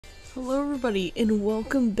Hello everybody and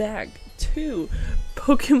welcome back to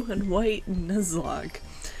Pokemon White Nuzlocke.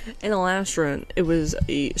 In the last run, it was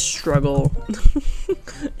a struggle.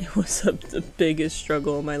 It was the biggest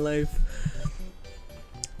struggle of my life.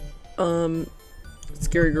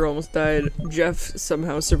 Scary Girl almost died. Jeff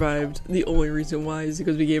somehow survived. The only reason why is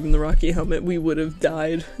because we gave him the Rocky helmet. We would have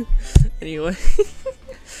died. Anyway.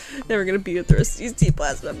 Never gonna be with the rest of these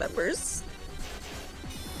T-Plasma members.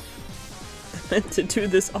 Meant to do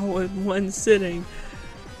this all in one sitting,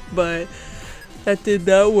 but that did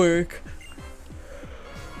not work.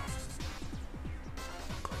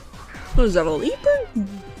 Oh, is that a leaper?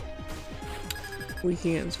 Weak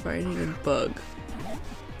against fighting and bug.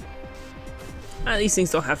 These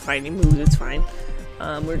things don't have fighting moves, it's fine.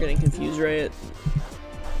 We're getting confused, right?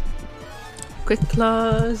 Quick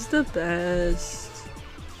Claw's the best.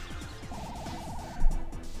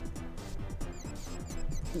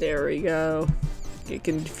 There we go. Get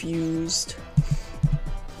confused.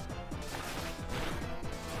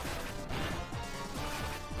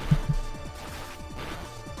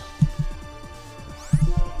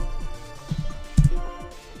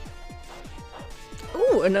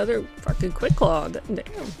 Ooh, another fucking Quick Claw. Damn.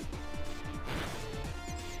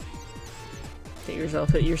 Hit yourself,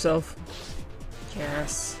 hit yourself.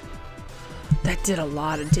 Yes. That did a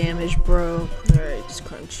lot of damage, bro. Alright, just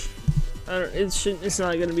crunch. It's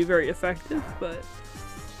not gonna be very effective, but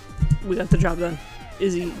we got the job done.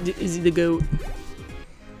 Izzy the goat.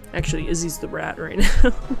 Actually, Izzy's the rat right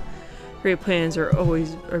now. Great plans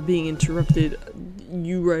are being interrupted.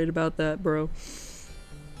 You right about that, bro.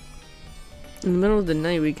 In the middle of the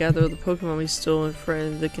night, we gather the Pokemon we stole in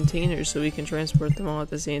front of the containers so we can transport them all at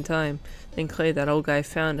the same time. Then Clay, that old guy,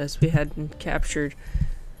 found us. We hadn't captured.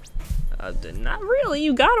 Not really.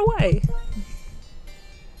 You got away.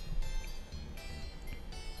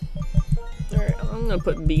 Alright, I'm gonna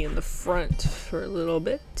put B in the front for a little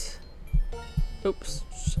bit. Oops.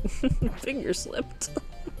 Finger slipped.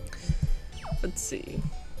 Let's see.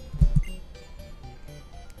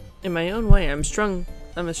 In my own way, I'm a strong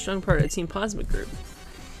part of Team Plasma group.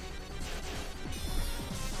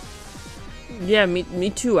 Yeah, me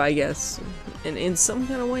too, I guess. And in some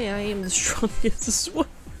kind of way, I am the strongest as well.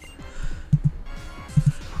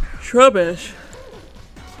 Trubbish.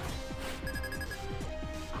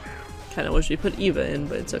 Kinda wish we put Eva in,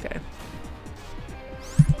 but it's okay.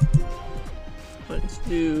 Let's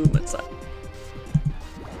do Mudslap.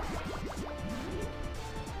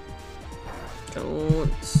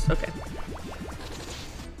 Okay.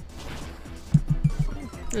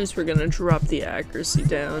 At least we're gonna drop the accuracy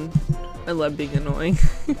down. I love being annoying.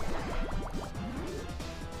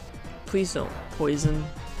 Please don't poison.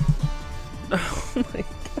 Oh my god.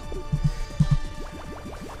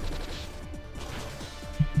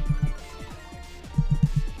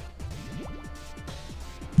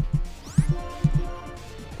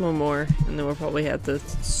 One more, and then we'll probably have to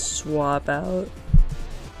swap out.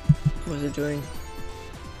 What is it doing?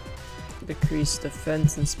 Decrease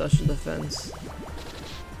defense and special defense.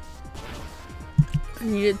 I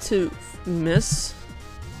need it to miss.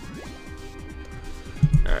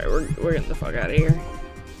 Alright, we're getting the fuck out of here.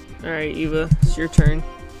 Alright, Eva, it's your turn.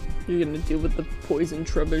 You're gonna deal with the poison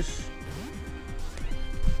Trubbish.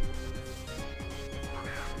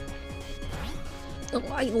 Oh,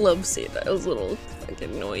 I love Sandhile's little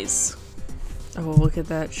fucking noise. Oh, look at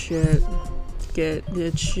that shit. Get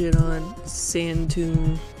that shit on.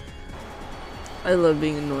 Sandtune. I love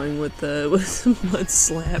being annoying with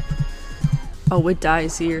Mudslap. Oh, it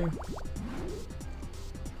dies here.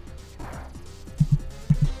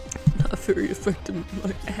 Not very effective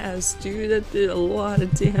my ass, dude. That did a lot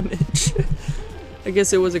of damage. I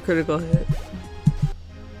guess it was a critical hit.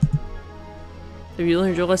 Have you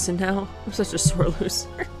learned your lesson now? I'm such a sore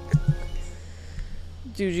loser.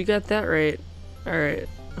 Dude, you got that right. Alright.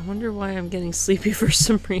 I wonder why I'm getting sleepy for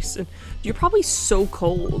some reason. You're probably so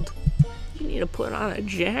cold. You need to put on a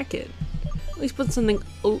jacket. At least put something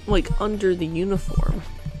like under the uniform.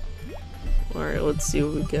 Alright, let's see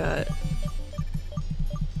what we got.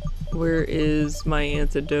 Where is my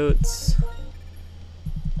antidotes?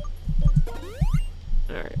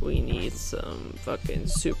 Alright, we need some fucking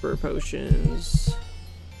super potions.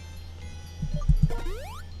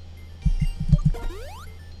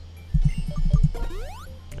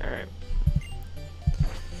 Alright.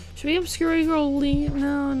 Should we have Scary Girl lead?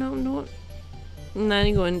 No. Nah, I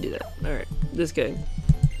didn't go ahead and do that. Alright, this guy.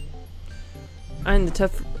 I'm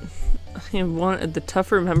one of the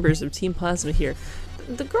tougher members of Team Plasma here.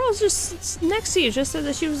 The girl just next to you just said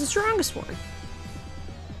that she was the strongest one.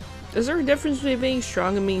 Is there a difference between being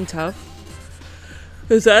strong and being tough?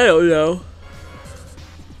 Because I don't know.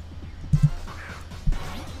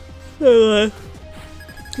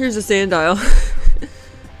 Here's a Sandile.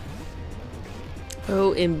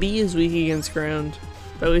 Oh, and B is weak against ground.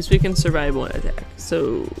 But at least we can survive one attack.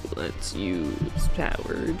 So let's use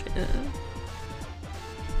powered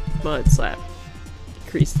Mud Slap.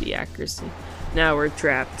 Increase the accuracy. Now we're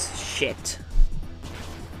trapped. Shit.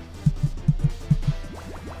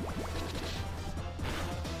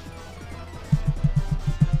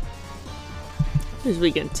 At least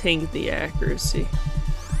we can tank the accuracy.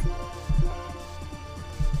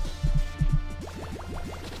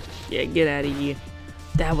 Yeah, get out of here.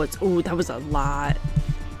 That was, oh, that was a lot.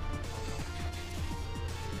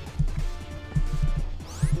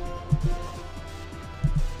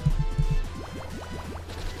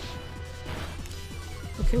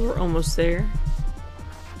 Okay, we're almost there.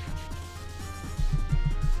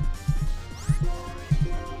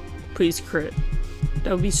 Please crit.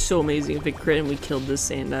 That would be so amazing if it crit and we killed this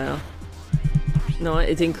Sandile. No,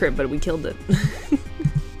 it didn't crit, but we killed it.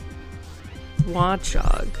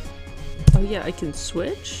 Watchog. Oh yeah, I can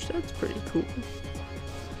switch? That's pretty cool.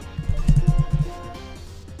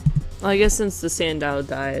 Well, I guess since the Sandile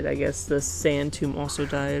died, I guess the Sand Tomb also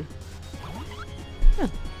died. Yeah.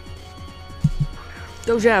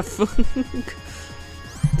 Go Jeff!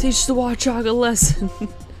 Teach the Watchog a lesson!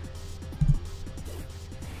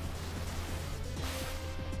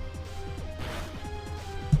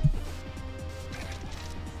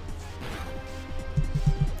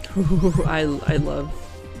 Ooh, I love...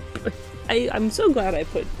 I'm so glad I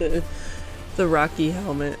put the Rocky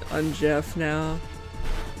helmet on Jeff now.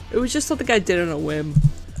 It was just something I did on a whim.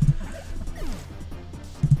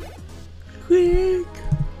 Quick!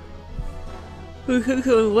 We could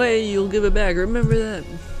go away, you'll give it back, remember that.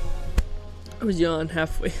 I was yawning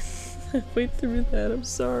halfway through that, I'm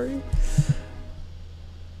sorry.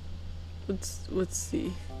 Let's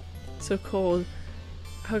see. It's so cold.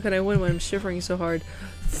 How can I win when I'm shivering so hard?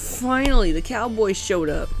 Finally, the cowboys showed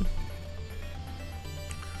up.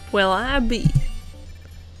 Well, I be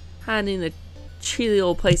hiding in a chilly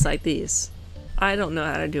old place like this. I don't know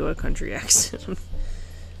how to do a country accent.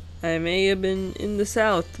 I may have been in the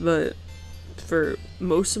South, but for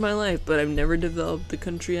most of my life, but I've never developed the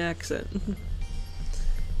country accent.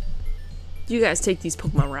 You guys take these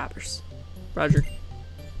Pokemon robbers. Roger.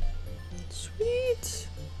 Sweet.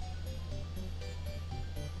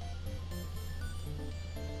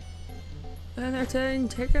 And they're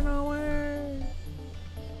taken away.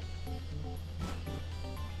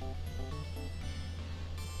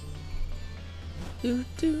 Do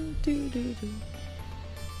do do do do.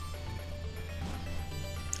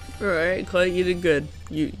 Alright, Clay, you did good.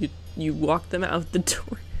 You walked them out the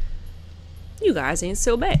door. You guys ain't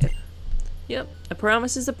so bad. Yep, a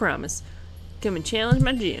promise is a promise. Come and challenge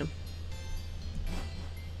my gym.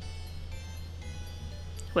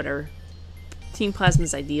 Whatever. Team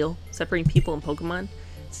Plasma's ideal. Separating people and Pokemon.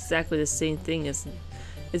 It's exactly the same thing as...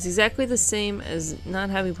 It's exactly the same as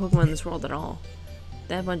not having Pokemon in this world at all.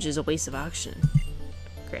 That bunch is a waste of oxygen.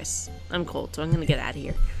 Chris, I'm cold, so I'm gonna get out of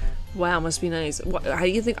here. Wow, must be nice. How do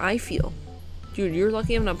you think I feel? Dude, you're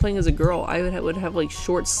lucky I'm not playing as a girl. I would have like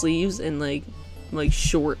short sleeves and like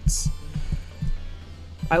shorts.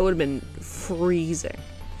 I would have been freezing.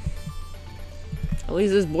 At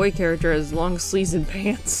least this boy character has long sleeves and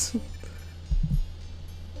pants.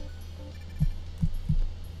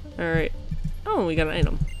 Alright. Oh, we got an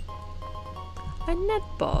item. A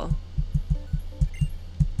netball.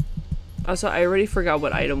 Also, I already forgot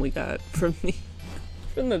what item we got from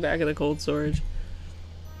the back of the cold storage.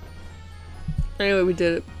 Anyway, we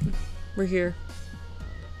did it. We're here.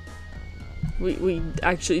 We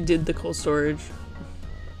actually did the cold storage.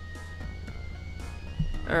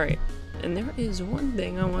 Alright. And there is one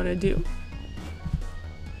thing I want to do.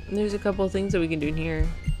 And there's a couple of things that we can do in here.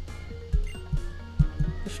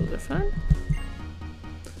 Specials are fun.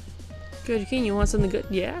 Good, King, you want something good?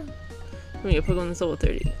 Yeah? Let me put on this level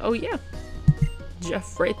 30. Oh, yeah.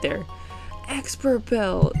 Jeff, right there. Expert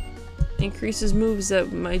Belt. Increases moves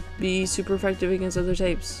that might be super effective against other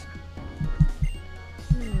types.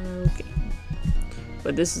 Okay.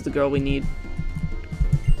 But this is the girl we need.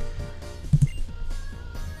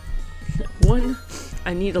 One,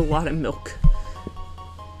 I need a lot of milk.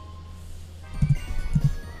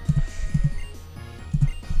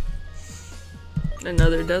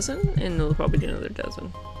 Another dozen, and we'll probably do another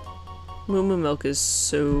dozen. Moo Moo milk is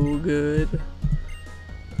so good.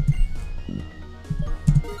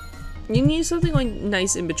 You need something like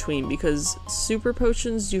nice in between because super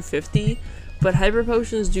potions do 50, but hyper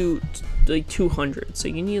potions do like 200, so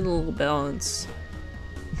you need a little balance.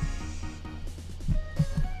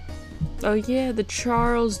 Oh yeah, the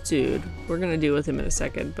Charles dude. We're gonna deal with him in a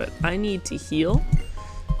second, but I need to heal,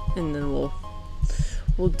 and then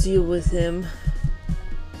we'll deal with him.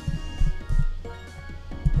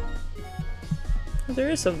 Oh,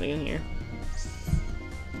 there is something in here.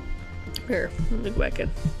 Here, let me whack it.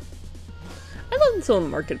 I love this little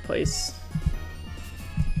marketplace.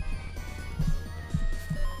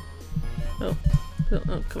 Oh,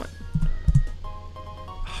 come on.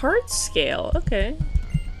 Heart scale, okay.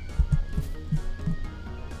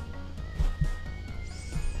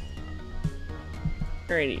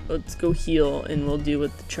 Alrighty, let's go heal and we'll deal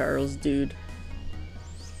with the Charles dude.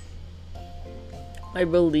 I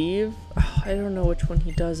believe, I don't know which one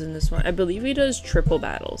he does in this one. I believe he does triple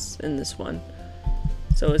battles in this one.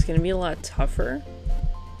 So it's gonna be a lot tougher.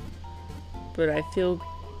 But I feel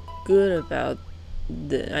good about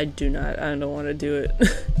I don't want to do it.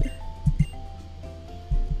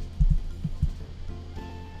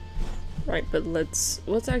 Right, but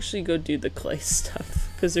let's actually go do the clay stuff.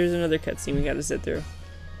 Because there's another cutscene we gotta sit through.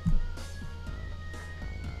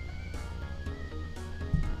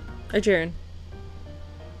 Hi, Jaren.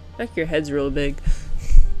 Back your head's real big.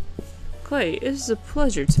 Clay, it is a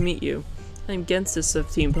pleasure to meet you. I'm Gensis of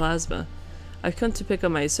Team Plasma. I've come to pick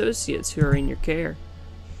up my associates who are in your care.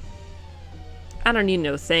 I don't need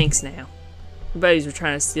no thanks now. My buddies were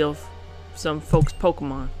trying to steal some folks'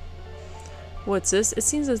 Pokemon. What's this? It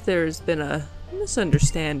seems as there's been a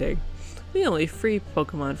misunderstanding. We only free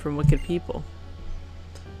Pokemon from wicked people.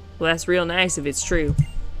 Well, that's real nice if it's true.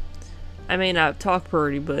 I may not talk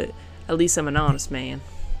pretty, but at least I'm an honest man.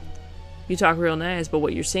 You talk real nice, but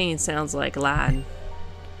what you're saying sounds like lying.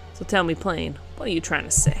 So tell me plain, what are you trying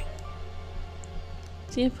to say?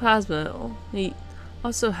 Team Plasma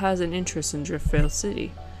also has an interest in Driftvale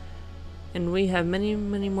City. And we have many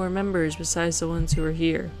more members besides the ones who are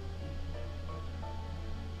here.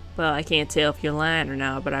 Well, I can't tell if you're lying or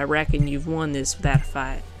not, but I reckon you've won this without a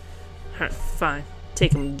fight. Fine,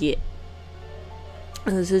 take 'em and get.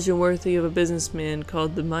 A decision worthy of a businessman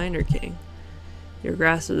called the Miner King. Your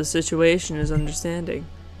grasp of the situation is understanding.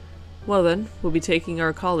 Well then, we'll be taking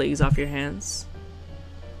our colleagues off your hands.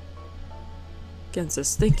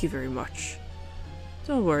 Gensis, thank you very much.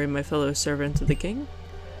 Don't worry, my fellow servant of the king.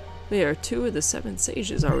 We are 2 of the 7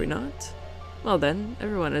 sages, are we not? Well then,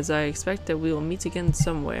 everyone, as I expected, we will meet again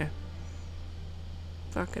somewhere.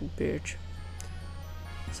 Fucking bitch.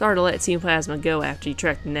 Sorry to let Team Plasma go after you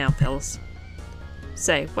tracked them down, fellas.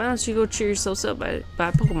 Say, why don't you go cheer yourselves up by a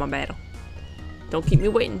Pokemon battle? Don't keep me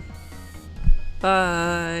waiting.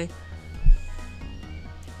 Bye.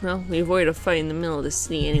 Well, we avoided a fight in the middle of the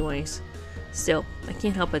city anyways. Still, I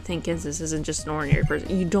can't help but think Gensis isn't just an ordinary person.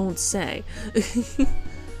 You don't say.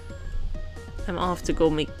 I'm off to go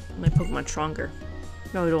make my Pokemon stronger.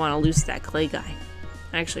 No, we don't want to lose that clay guy.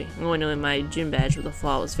 Actually, I'm going to win my gym badge with a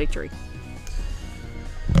flawless victory.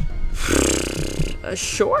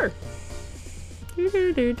 Sure.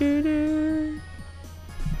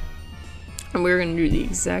 And we're going to do the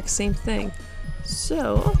exact same thing.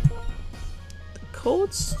 So, the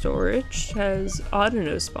cold storage has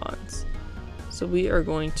Audino spawns. So we are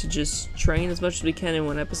going to just train as much as we can in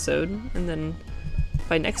one episode, and then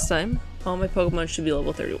by next time, all my Pokemon should be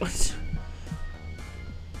level 31.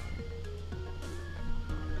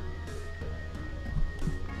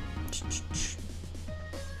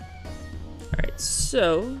 Alright,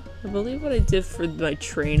 so I believe what I did for my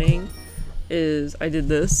training is I did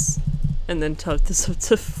this, and then tucked this up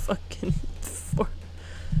to fucking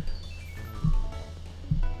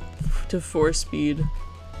 4 speed.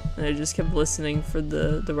 And I just kept listening for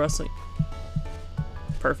the rustling.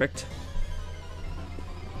 Perfect.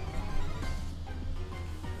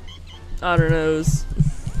 Autonos.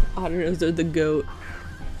 Autonos are the GOAT.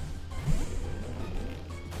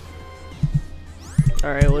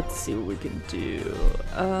 Alright, let's see what we can do.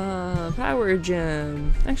 Power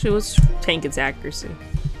Gem. Actually, let's tank its accuracy.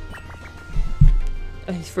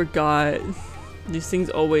 I forgot. These things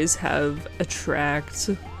always have attract.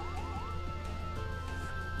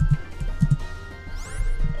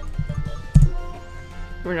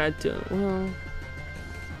 We're not doing well.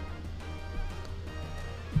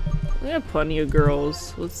 We have plenty of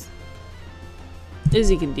girls.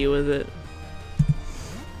 Izzy can deal with it.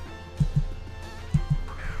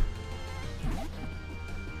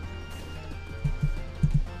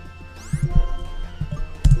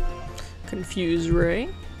 Confuse Ray.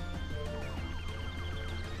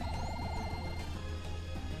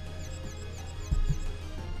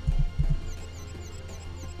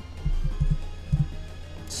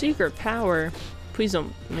 Secret power. Please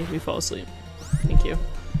don't make me fall asleep. Thank you.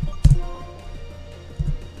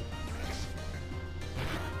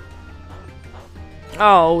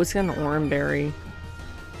 Oh, it's got an oranberry.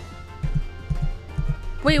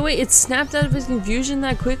 Wait, it snapped out of his confusion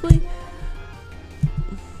that quickly?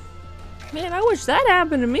 Man, I wish that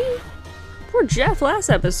happened to me. Poor Jeff last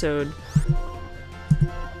episode.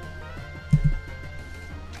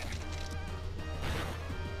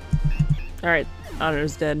 Alright,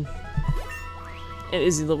 Honor's dead. And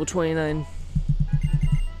Izzy level 29.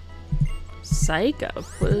 Psych up?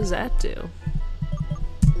 What does that do?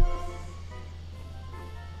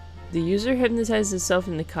 The user hypnotizes itself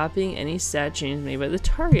into copying any stat change made by the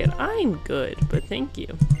target. I'm good, but thank you.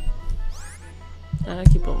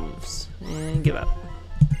 Keep on moves. And give up.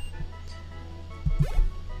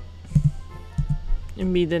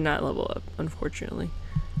 And me did not level up, unfortunately.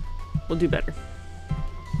 We'll do better.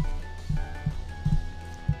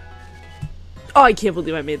 Oh, I can't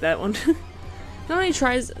believe I made that one. How many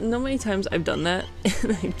times I've done that,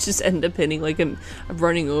 and I just end up hitting like I'm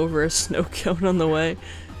running over a snow cone on the way.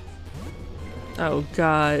 Oh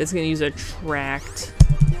god, it's gonna use a tract.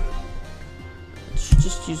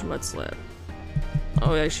 Just use Mud Slap.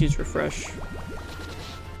 Oh, actually use Refresh.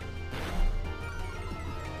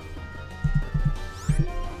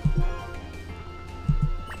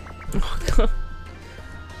 Oh god.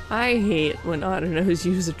 I hate when Autonos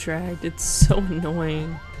use a tract. It's so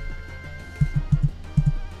annoying.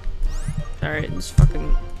 Alright, just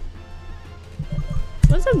fucking...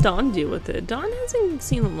 Let's have Dawn deal with it. Dawn hasn't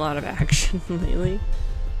seen a lot of action lately.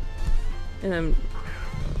 And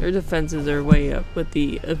her defenses are way up with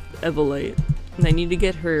the Evolite. And I need to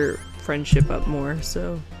get her friendship up more,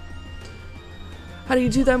 so... How do you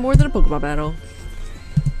do that more than a Pokemon battle?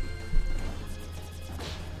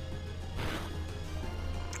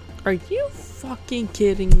 Are you fucking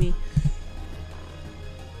kidding me?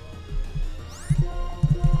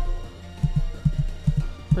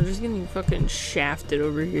 I'm just getting fucking shafted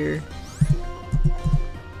over here.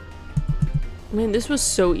 Man, this was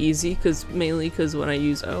so easy, mainly because when I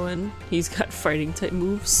use Owen, he's got fighting type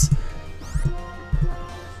moves.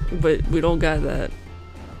 But we don't got that.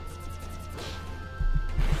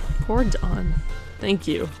 Poor Dawn. Thank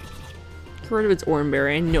you. Get rid of its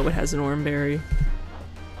Oranberry. I know it has an Oranberry.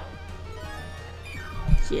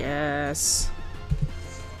 Yes.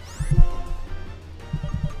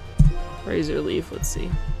 Razor Leaf, let's see.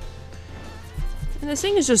 And this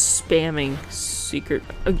thing is just spamming secret.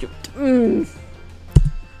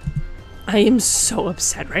 I am so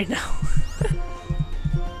upset right now.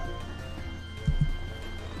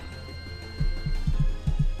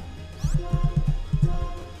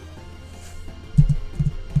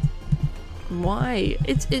 Why?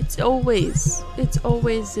 It's always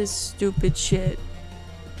this stupid shit.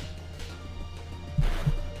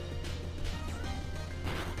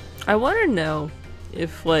 I want to know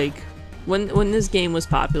if, like, when this game was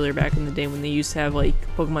popular back in the day, when they used to have, like,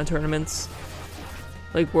 Pokemon tournaments,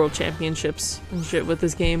 like World Championships and shit with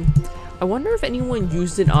this game, I wonder if anyone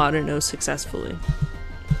used an Autono successfully.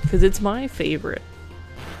 Because it's my favorite.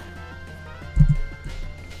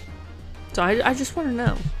 So I just want to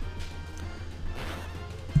know.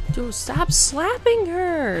 Dude, stop slapping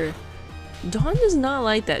her! Dawn does not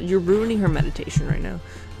like that. You're ruining her meditation right now.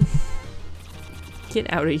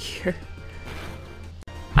 Get out of here.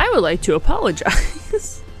 I would like to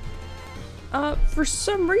apologize. For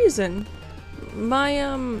some reason,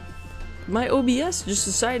 my my OBS just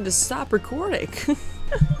decided to stop recording.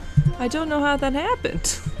 I don't know how that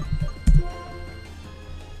happened.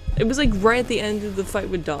 It was like right at the end of the fight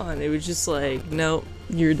with Dawn. It was just like, nope,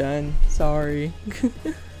 you're done. Sorry.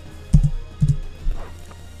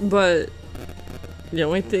 But the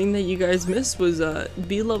only thing that you guys missed was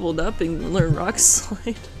be leveled up and learn Rock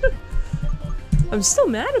Slide. I'm still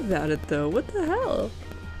mad about it though. What the hell?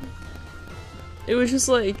 It was just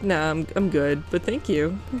like, nah, I'm good, but thank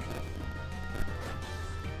you.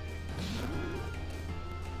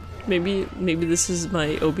 Maybe this is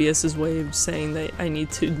my OBS's way of saying that I need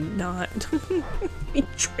to not be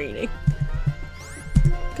training.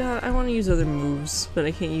 God, I want to use other moves, but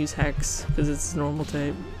I can't use Hex because it's normal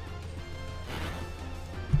type.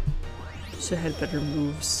 So it had better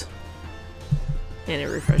moves. And it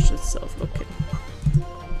refreshed itself. Okay.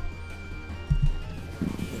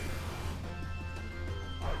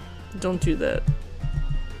 Don't do that.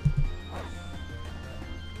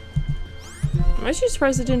 I'm actually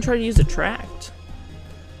surprised I didn't try to use Attract.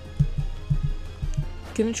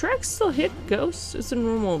 Can Attract still hit Ghosts? It's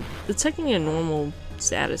technically a normal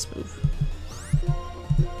status move.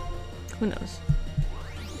 Who knows?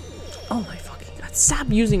 Oh my fucking god. Stop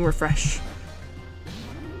using Refresh.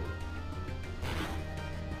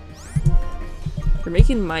 You're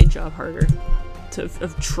making my job harder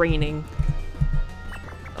of training.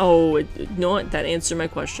 Oh, you know what? That answered my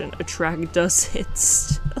question. A track does hit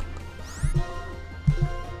still.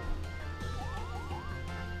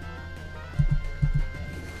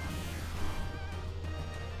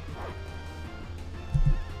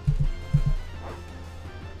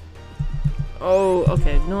 Oh,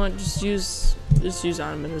 okay. No, just use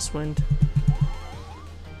Ominous Wind.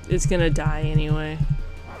 It's gonna die anyway.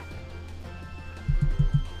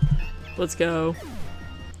 Let's go.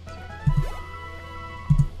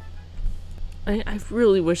 I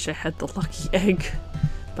really wish I had the lucky egg,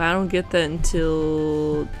 but I don't get that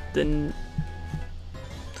until then.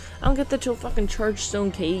 I don't get that till fucking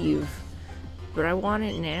Chargestone Cave, but I want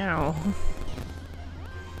it now.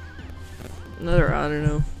 Another, I don't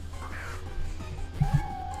know.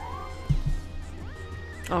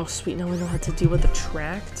 Oh sweet, now we know how to deal with the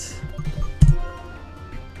tract.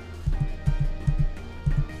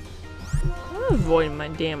 I'm avoiding my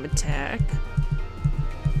damn attack.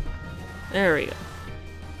 There we go.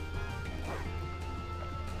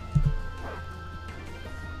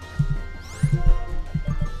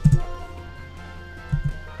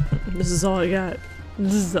 This is all I got.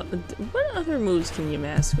 This is all, what other moves can you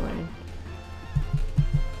mask learn?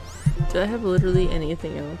 Do I have literally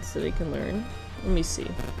anything else that I can learn? Let me see.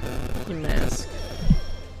 You mask.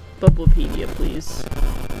 Bubblepedia, please.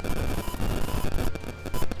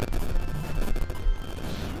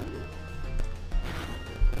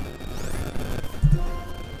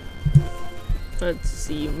 Let's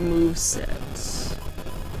see, movesets.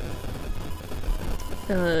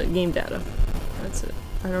 Game data. That's it.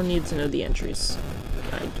 I don't need to know the entries.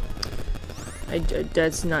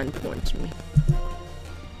 That's not important to me.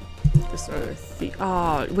 Just another thing.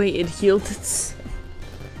 Oh, wait, it healed its.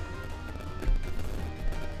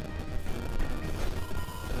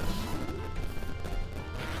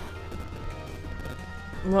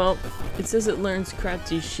 Well, it says it learns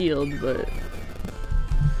Kratzy's shield, but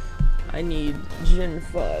I need Gen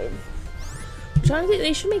 5. Which I think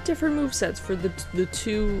they should make different movesets for the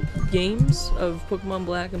two games of Pokemon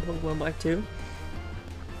Black and Pokemon Black 2.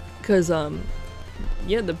 Because,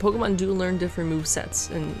 yeah, the Pokemon do learn different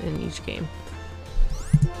movesets in each game.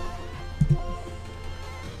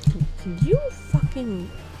 Can you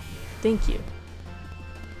fucking... Thank you.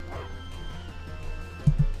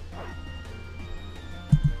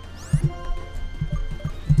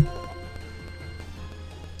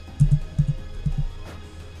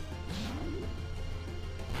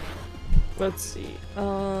 Let's see,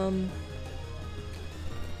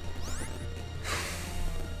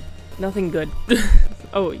 nothing good.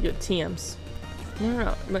 Oh, your TMs.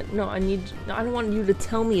 No, I don't want you to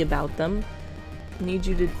tell me about them. I need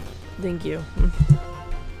you to, thank you.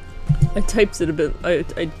 I typed it a bit, I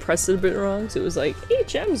pressed it a bit wrong, so it was like,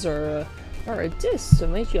 HMs are a disc to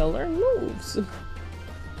make you learn moves.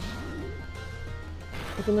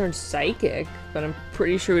 I can learn Psychic, but I'm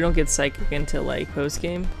pretty sure we don't get Psychic until like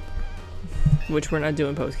post-game. Which we're not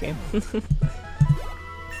doing post-game.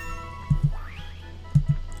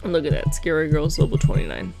 And look at that, Scary Girl's level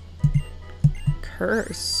 29.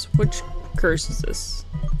 Curse? Which curse is this?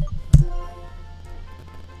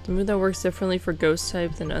 The move that works differently for ghost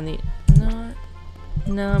type than on the...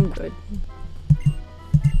 No, I'm good.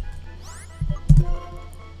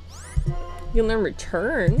 You can learn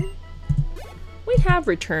return? We have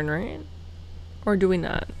return, right? Or do we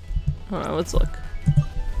not? Hold on, let's look.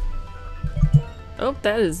 Oh,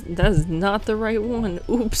 that is not the right one.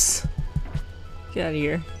 Oops. Get out of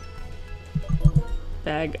here.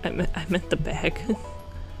 Bag. I meant the bag.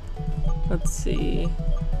 Let's see.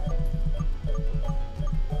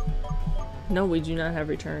 No, we do not have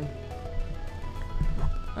return.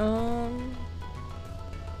 You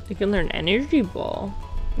can learn Energy Ball.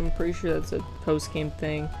 I'm pretty sure that's a post-game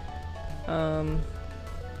thing. You know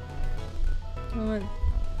what?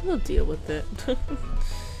 We'll deal with it.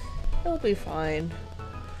 It'll be fine.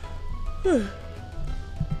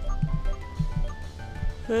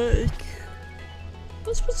 Let's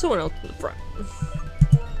put someone else in the front.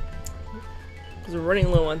 Because we're running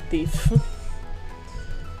low on Thief.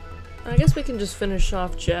 I guess we can just finish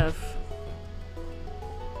off Jeff.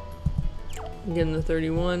 Get him the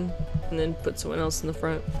 31, and then put someone else in the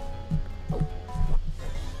front. Oh.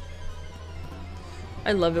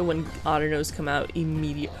 I love it when Autonos come out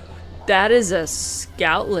immediately. That is a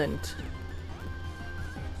Scoutland.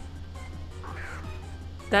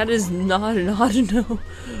 That is not an Autono.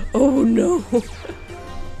 Oh no.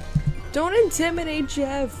 Don't intimidate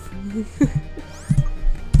Jeff.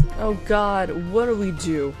 Oh god, what do we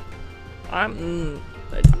do?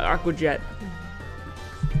 Aqua Jet.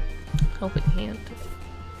 Helping Hand.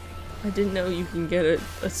 I didn't know you can get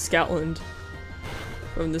a Scoutland.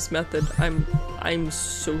 from this method. I'm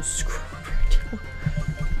so screwed right now.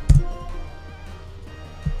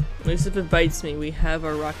 At least if it bites me, we have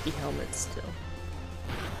our rocky helmet still.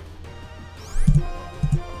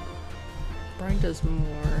 Brian does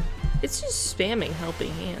more. It's just spamming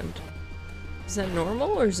helping hand. Is that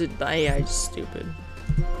normal or is it the AI just stupid?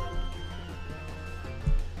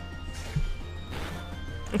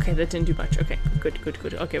 Okay, that didn't do much. Okay, good.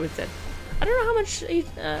 Okay, with that. I don't know how much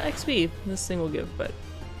XP this thing will give, but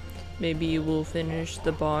maybe we'll finish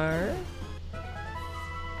the bar.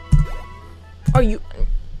 Are you?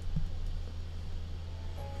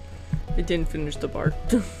 It didn't finish the bar.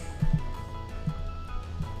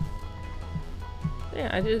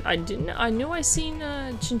 Yeah, I knew I seen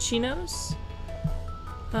Chinchinos.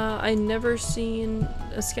 I never seen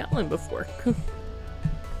a Scowlin before.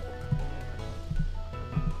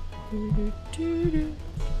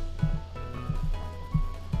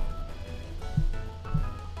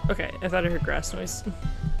 Okay, I thought I heard grass noise.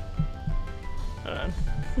 Hold on.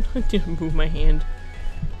 I need to move my hand.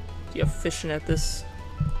 Do you have fishing at this?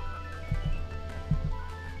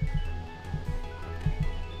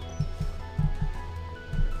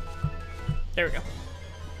 There we go.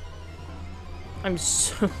 I'm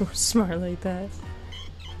so smart like that.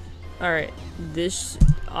 Alright, this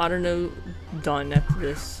auto done after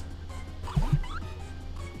this.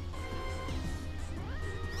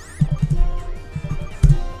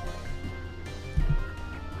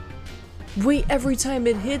 Wait, every time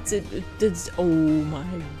it hits it does. Oh my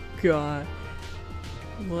god.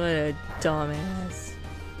 What a dumbass.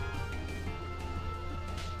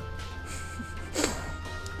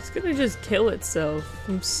 It's gonna just kill itself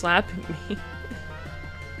from slapping me.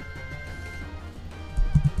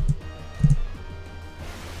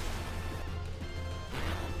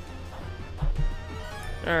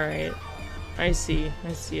 Alright. I see.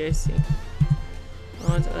 Let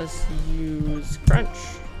us use Crunch.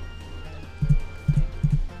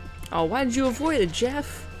 Oh, why did you avoid it,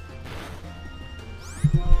 Jeff?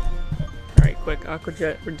 Alright, quick, Aqua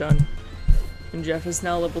Jet, we're done. And Jeff is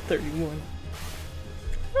now level 31.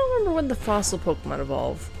 I don't remember when the fossil Pokemon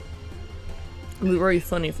evolve. It would be very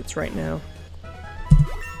funny if it's right now.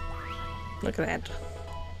 Look at that.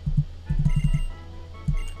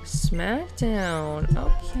 Smackdown.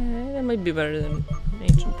 Okay, that might be better than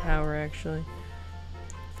Ancient Power, actually.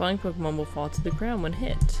 Falling Pokemon will fall to the ground when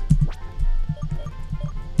hit.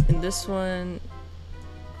 And this one,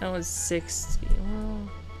 that was 60. Well,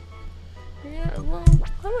 yeah, well,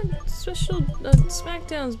 how about special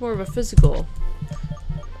Smackdown's more of a physical.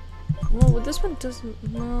 Well, this one doesn't.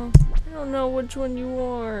 Well, I don't know which one you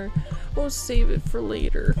are. We'll save it for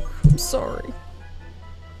later. I'm sorry.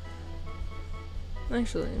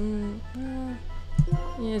 Actually, yeah,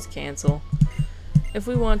 it's cancel. If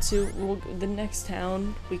we want to, the next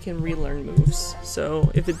town we can relearn moves.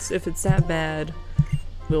 So if it's that bad,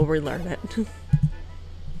 we'll relearn it.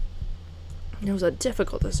 It was a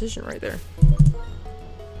difficult decision right there.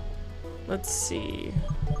 Let's see.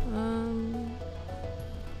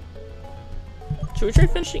 Should we try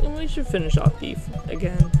finishing? We should finish off Beef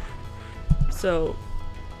again. So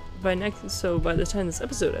by the time this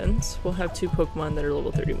episode ends, we'll have 2 Pokemon that are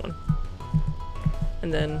level 31.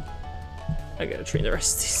 And then I gotta train the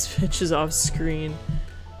rest of these bitches off screen.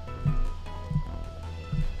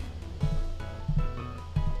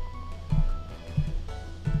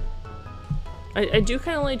 I do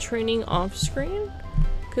kind of like training off screen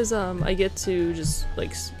because I get to just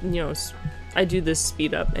like, you know, I do this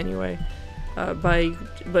speed up anyway. But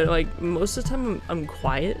like most of the time I'm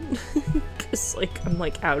quiet because like I'm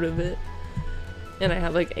like out of it, and I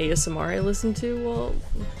have like ASMR I listen to while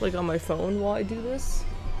like on my phone while I do this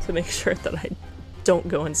to make sure that I don't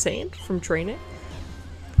go insane from training.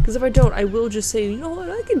 Because if I don't, I will just say, you know what,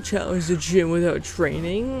 I can challenge the gym without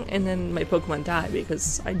training, and then my Pokemon die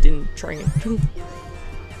because I didn't train.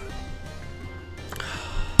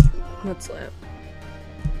 What's that?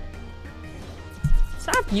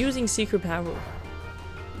 Stop using secret power.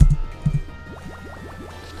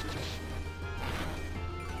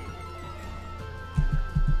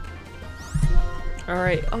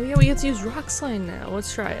 Alright, oh yeah, we get to use Rock Slide now.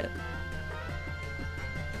 Let's try it.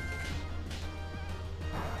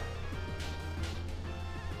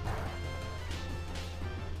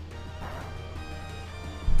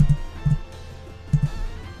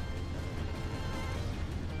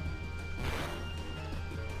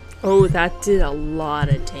 Oh, that did a lot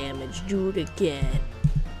of damage. Do it again.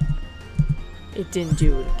 It didn't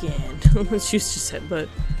do it again. Let's use just headbutt.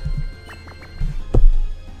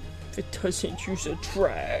 If it doesn't use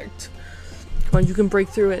Attract. Come on, you can break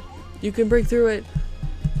through it. You can break through it.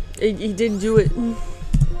 He didn't do it.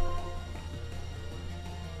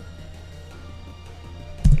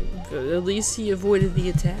 At least he avoided the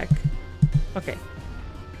attack. Okay.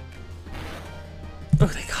 Oh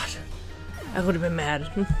thank god. I would have been mad.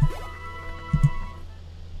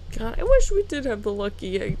 God, I wish we did have the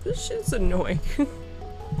lucky egg. This shit's annoying.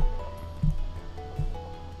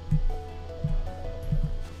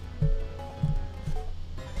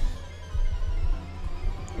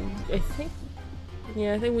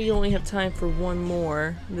 I think we only have time for one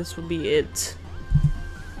more. This will be it.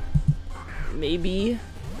 Maybe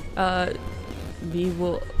B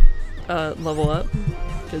will level up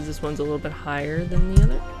because this one's a little bit higher than the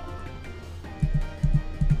other.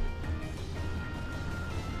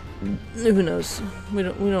 Who knows? We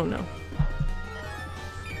don't know.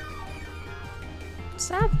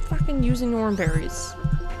 Stop fucking using orange berries.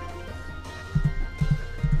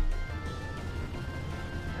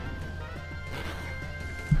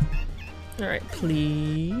 Alright,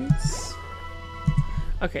 please.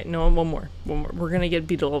 Okay, no, one more. We're gonna get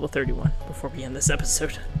B to level 31 before we end this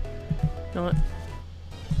episode. You know what?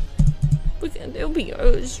 It'll be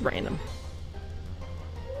just random.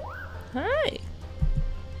 Hi!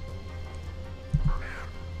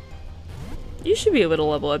 You should be able to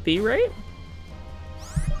level up B, right?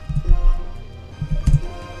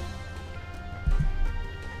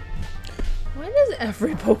 Why does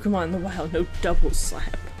every Pokemon in the wild know double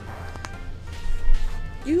slap?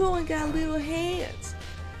 You only got little hands.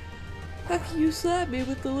 How can you slap me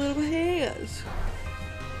with the little hands?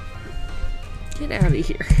 Get out of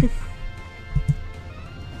here.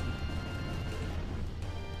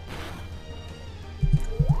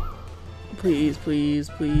 Please, please,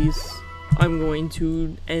 please. I'm going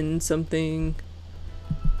to end something.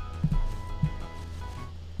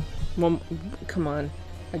 One, come on.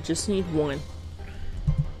 I just need one.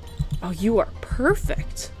 Oh, you are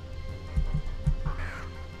perfect.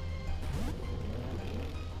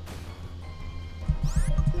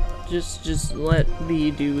 Just let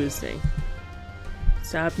B do his thing.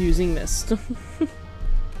 Stop using mist.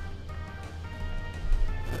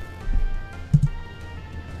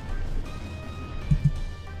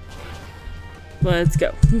 Let's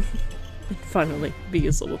go. Finally, B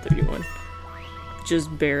is level 31.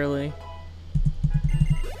 Just barely.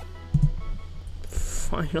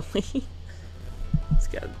 Finally. This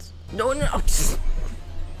guy's no.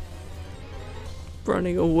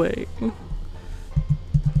 Running away.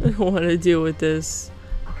 I don't want to deal with this.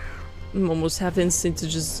 I'm almost half instinct to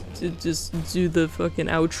just do the fucking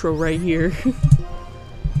outro right here.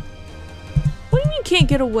 What do you mean you can't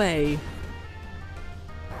get away?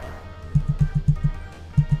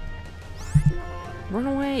 Run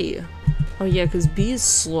away. Oh yeah, because B is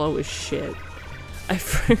slow as shit. I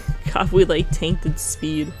forgot we like tanked its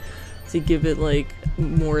speed to give it like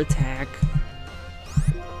more attack.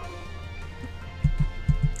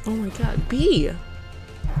 Oh my god, B!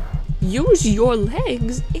 Use your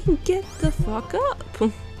legs and get the fuck up.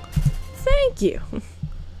 Thank you.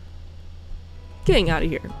 Getting out of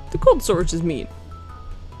here. The cold storage is mean.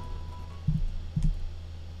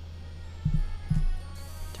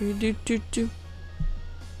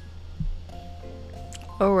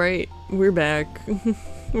 Alright, we're back.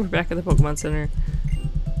 We're back at the Pokemon Center.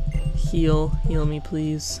 Heal me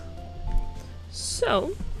please.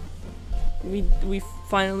 So, we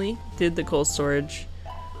finally did the cold storage.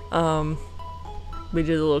 We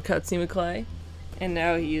did a little cutscene with Clay, and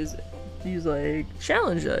now he's like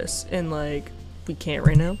challenge us, and like we can't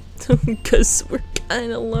right now because we're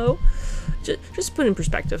kind of low. Just put in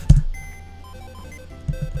perspective.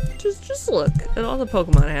 Just look at all the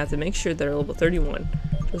Pokemon I have to make sure they're level 31,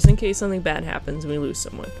 just in case something bad happens and we lose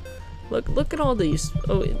someone. Look at all these.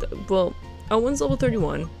 Oh well, Owen's level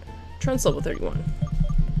 31, Trent's level 31.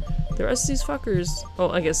 The rest of these fuckers. Oh,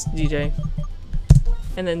 I guess DJ.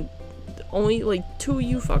 And then only like 2 of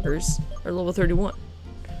you fuckers are level 31.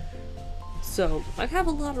 So I have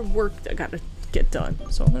a lot of work that I gotta get done.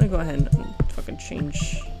 So I'm gonna go ahead and fucking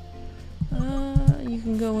change. You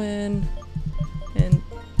can go in, and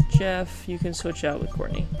Jeff, you can switch out with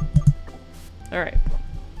Courtney. Alright.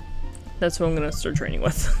 That's who I'm gonna start training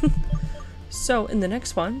with. So in the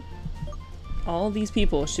next one, all these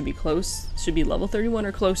people should be level 31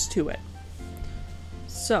 or close to it.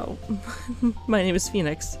 So, my name is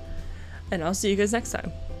Phoenix, and I'll see you guys next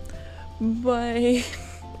time. Bye!